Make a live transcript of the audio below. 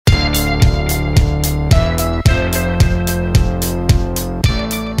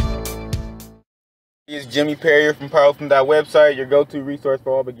is Jimmy Perrier from powerlifting.website, your go-to resource for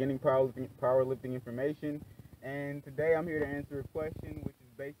all beginning powerlifting information. And today I'm here to answer a question, which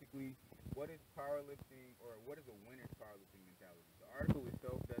is basically, what is powerlifting, or what is a winner's powerlifting mentality? The article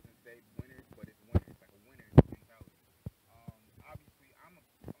itself doesn't say winners, but it's winners. It's like a winner's mentality. Obviously, I'm a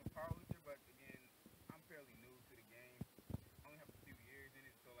powerlifter, but again, I'm fairly new to the game. I only have a few years in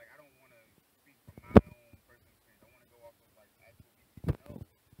it, so like I don't want to speak from my own personal experience. I want to go off of like actual people who know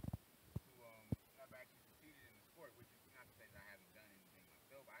have actually succeeded in the sport, which is not to say that I haven't done anything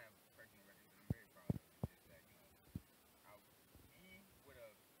myself. I have personal records that I'm very proud of. It's just that, me with a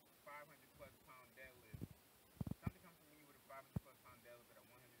 500 plus pound deadlift, something comes from me with a 500 plus pound deadlift at a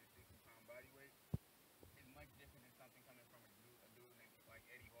 160 pound body weight is much different than something coming from a dude named like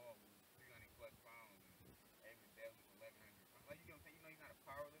Eddie Hall, who's 300 plus pounds and able to deadlift 1100 pounds. Like, you know what I'm saying? He's not a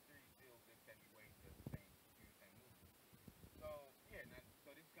power lifter, he still lifts heavy weights, does the same movement. So, yeah,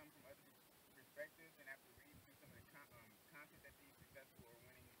 so this comes from other perspectives, and after reading through some of the content that these successful or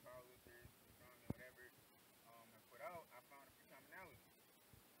winning powerlifters, strongmen, whatever, have put out, I found a few commonalities.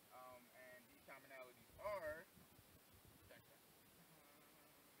 And these commonalities are,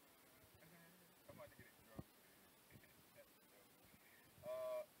 I'm about to get a stroke.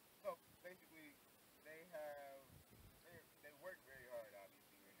 So basically, they work very hard,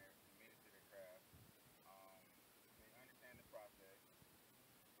 obviously, when they're committed to their craft. They understand the process.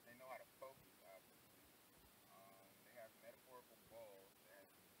 They know how to focus, obviously. They have metaphorical balls that have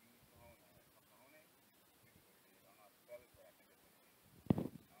some huge cojones. Cojones? I think is what it is. I don't know how to spell it, but I think that's what it is.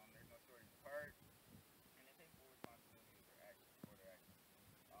 There's no shortage of heart, and they take full responsibility of their actions, for their actions.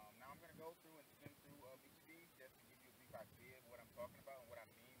 Now I'm going to go through and skim through each of these just to give you a brief idea of what I'm talking about and what I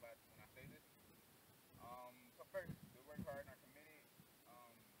mean by when I say this. So first, they work hard and are committed.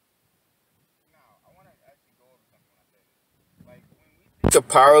 Now, I want to actually go over something when I say this. Like, when we think of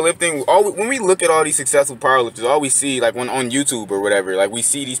powerlifting, when we look at all these successful powerlifters, all we see, like when on YouTube or whatever, like we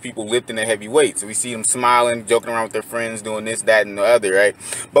see these people lifting the heavy weights. We see them smiling, joking around with their friends, doing this, that, and the other, right?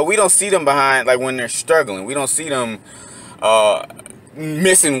 But we don't see them behind, like when they're struggling. We don't see them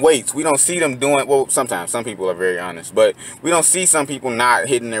missing weights. We don't see them doing, well, sometimes some people are very honest, but we don't see some people not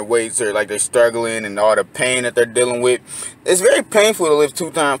hitting their weights, or like they're struggling and all the pain that they're dealing with. It's very painful to lift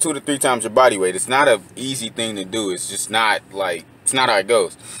 2 to 3 times your body weight. It's not an easy thing to do. It's just not, like, it's not how it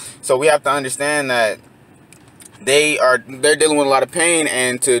goes. So we have to understand that they're dealing with a lot of pain,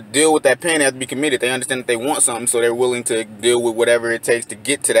 and to deal with that pain they have to be committed. They understand that they want something, so they're willing to deal with whatever it takes to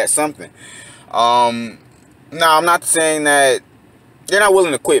get to that something. Now, I'm not saying that they're not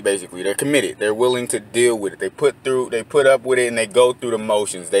willing to quit. Basically, they're committed. They're willing to deal with it. They put up with it, and they go through the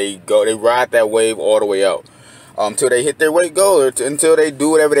motions. They ride that wave all the way out until they hit their weight goal, or until they do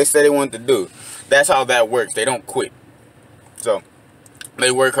whatever they say they want to do. That's how that works. They don't quit. So they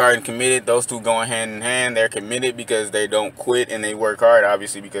work hard and committed. Those two going hand in hand. They're committed because they don't quit, and they work hard,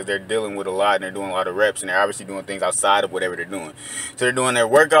 obviously, because they're dealing with a lot, and they're doing a lot of reps, and they're obviously doing things outside of whatever they're doing. So they're doing their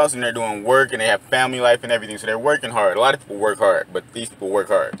workouts, and they're doing work, and they have family life and everything. So they're working hard. A lot of people work hard, but these people work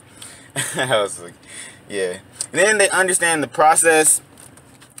hard. I was like, yeah. And then they understand the process.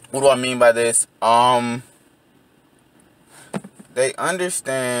 What do I mean by this? They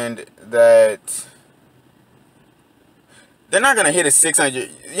understand that they're not going to hit a 600.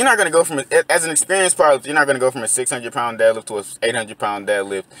 You're not going to go from, as an experienced powerlifter, you're not going to go from a 600 pound deadlift to a 800 pound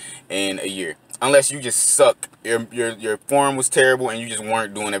deadlift in a year. Unless you just suck. Your form was terrible and you just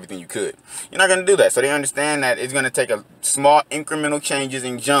weren't doing everything you could. You're not going to do that. So they understand that it's going to take a small incremental changes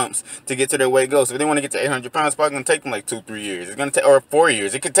and jumps to get to their weight goal. So if they want to get to 800 pounds, it's probably going to take them like 2-3 years. It's going to take, or 4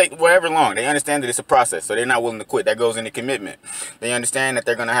 years. It could take whatever long. They understand that it's a process. So they're not willing to quit. That goes into commitment. They understand that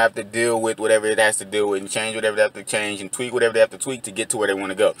they're going to have to deal with whatever it has to deal with, and change whatever they have to change, and tweak whatever they have to tweak to get to where they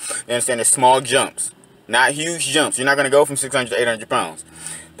want to go. They understand there's small jumps, not huge jumps. You're not going to go from 600 to 800 pounds.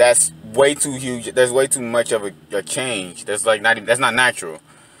 That's way too huge. There's way too much of a change. That's like not even, that's not natural.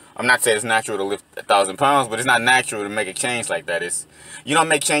 I'm not saying it's natural to lift 1,000 pounds, but it's not natural to make a change like that. You don't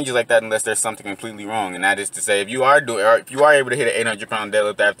make changes like that unless there's something completely wrong. And that is to say, if you are able to hit an 800 pound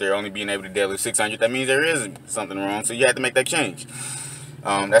deadlift after only being able to deadlift 600, that means there is something wrong. So you have to make that change.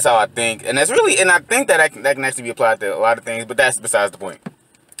 That's how I think, and I think that can actually be applied to a lot of things, but that's besides the point.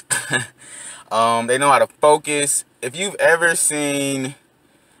 They know how to focus. If you've ever seen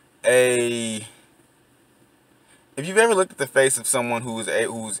if you've ever looked at the face of someone who's a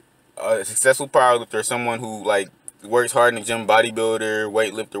successful powerlifter, someone who like works hard in the gym, bodybuilder,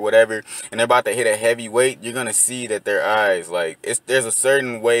 weightlifter, whatever, and they're about to hit a heavy weight, you're gonna see that their eyes, like, there's a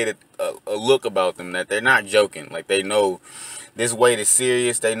certain way that a look about them, that they're not joking. Like, they know this weight is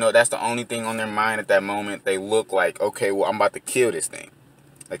serious. They know that's the only thing on their mind at that moment. They look like, okay, well, I'm about to kill this thing.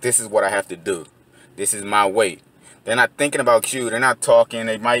 Like, this is what I have to do. This is my weight. They're not thinking about you. They're not talking.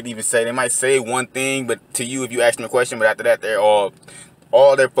 They might say one thing, but to you, if you ask them a question, but after that, they're all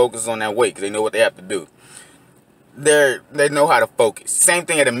their focus is on that weight because they know what they have to do. They know how to focus. Same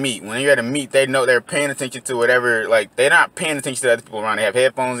thing at a meet. When you're at a meet, they know they're paying attention to whatever. Like, they're not paying attention to other people around. They have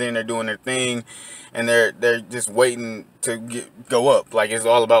headphones in. They're doing their thing, and they're just waiting to go up. Like, it's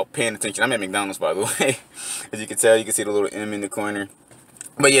all about paying attention. I'm at McDonald's, by the way. As you can tell, you can see the little M in the corner.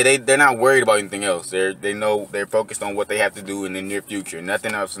 But yeah, they're not worried about anything else. They know they're focused on what they have to do in the near future.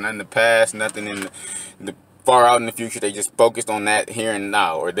 Nothing else. Nothing in the past. Nothing in the far out in the future. They just focused on that here and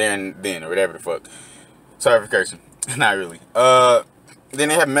now, or there and then, or whatever the fuck. Sorry for cursing. Not really. Then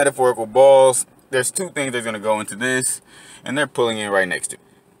they have metaphorical balls. There's two things that's going to go into this, and they're pulling in right next to it.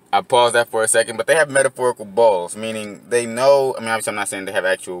 I paused that for a second, but they have metaphorical balls, meaning they know, I mean, obviously I'm not saying they have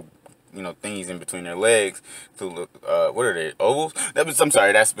actual, thingies in between their legs to look, what are they, ovals? I'm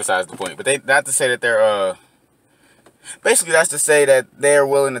sorry, that's besides the point. But not to say that they're, basically that's to say that they're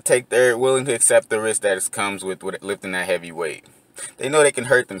willing to accept the risk that comes with lifting that heavy weight. They know they can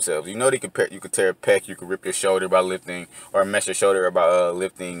hurt themselves. You know you could tear a pec, you could rip your shoulder by lifting, or mess your shoulder by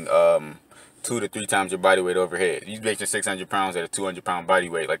lifting 2 to 3 times your body weight overhead. You make your 600 pounds at a 200-pound body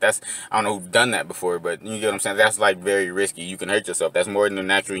weight. Like, that's, I don't know who's done that before, but you get what I'm saying? That's like very risky. You can hurt yourself. That's more than a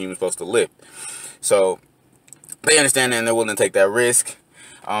natural human's supposed to lift. So they understand that and they're willing to take that risk.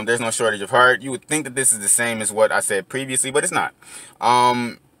 There's no shortage of heart. You would think that this is the same as what I said previously, but it's not.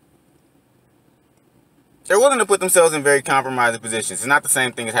 They're willing to put themselves in very compromising positions. It's not the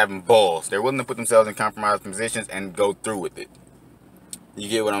same thing as having balls. They're willing to put themselves in compromising positions and go through with it. You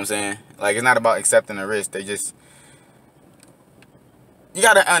get what I'm saying? Like, it's not about accepting a risk. You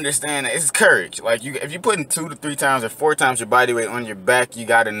gotta understand that it's courage. Like, if you're putting 2 to 3 times or 4 times your body weight on your back, you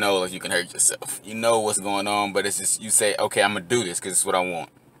gotta know, like, you can hurt yourself. You know what's going on, but it's just, you say, okay, I'm gonna do this because it's what I want.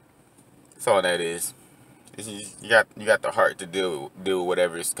 That's all that is. You got the heart to deal with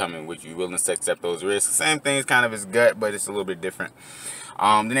whatever is coming with you. Willing to accept those risks. Same thing is kind of as gut, but it's a little bit different.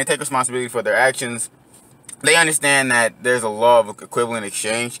 Then they take responsibility for their actions. They understand that there's a law of equivalent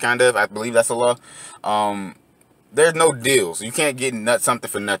exchange, kind of. I believe that's a law. There's no deals. You can't get something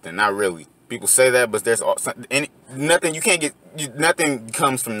for nothing. Not really. People say that, but there's nothing. You can't get. Nothing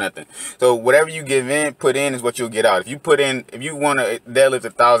comes from nothing. So whatever you put in is what you'll get out. If you want to deadlift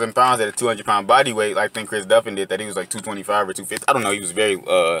 1,000 pounds at a 200-pound body weight, like I think Chris Duffin did, that he was like 225 or 250. I don't know.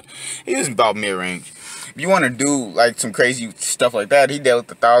 He was about mid-range. If you want to do like some crazy stuff like that, he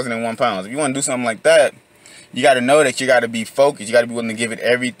deadlifted 1,001 pounds. If you want to do something like that, you got to know that you got to be focused. You got to be willing to give it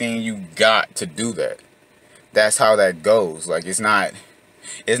everything you got to do that. That's how that goes. Like, it's not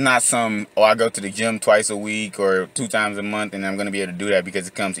some, I go to the gym twice a week or 2 times a month and I'm going to be able to do that because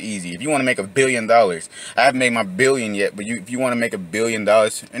it comes easy. If you want to make $1 billion, I haven't made my billion yet, but if you want to make $1 billion,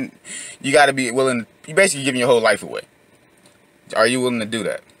 and you got to be willing, you basically giving your whole life away. Are you willing to do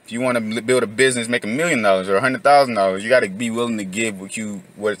that? If you want to build a business, make $1 million or $100,000, you got to be willing to give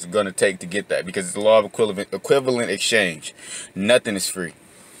what it's going to take to get that, because it's the law of equivalent exchange. Nothing is free.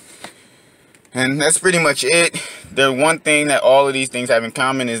 And that's pretty much it. The one thing that all of these things have in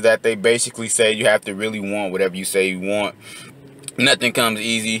common is that they basically say you have to really want whatever you say you want. Nothing comes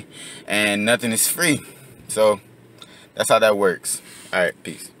easy and nothing is free. So that's how that works. Alright,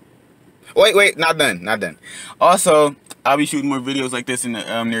 peace. Wait, not done. Also, I'll be shooting more videos like this in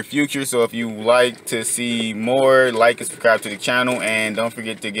the near future. So if you like to see more, like and subscribe to the channel, and don't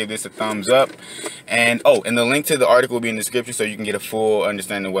forget to give this a thumbs up. And and the link to the article will be in the description so you can get a full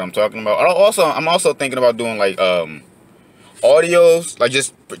understanding of what I'm talking about. I'm also thinking about doing like audios, like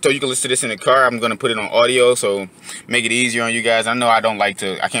just so you can listen to this in the car. I'm gonna put it on audio, so make it easier on you guys. I know I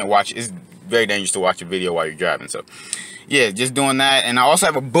can't watch. It's very dangerous to watch a video while you're driving. So yeah, just doing that. And I also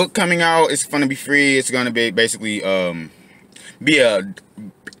have a book coming out. It's gonna be free. It's gonna be basically be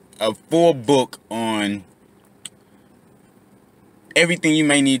a full book on everything you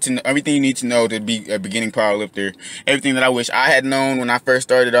need to know to be a beginning powerlifter. Everything that I wish I had known when I first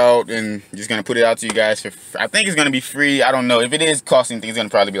started out, and just gonna put it out to you guys for. I think it's gonna be free. I don't know if it is costing anything. It's gonna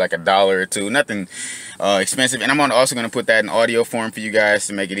probably be like $1 or $2. Nothing expensive. And I'm also gonna put that in audio form for you guys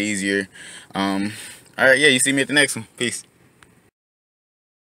to make it easier. All right, yeah, you see me at the next one. Peace.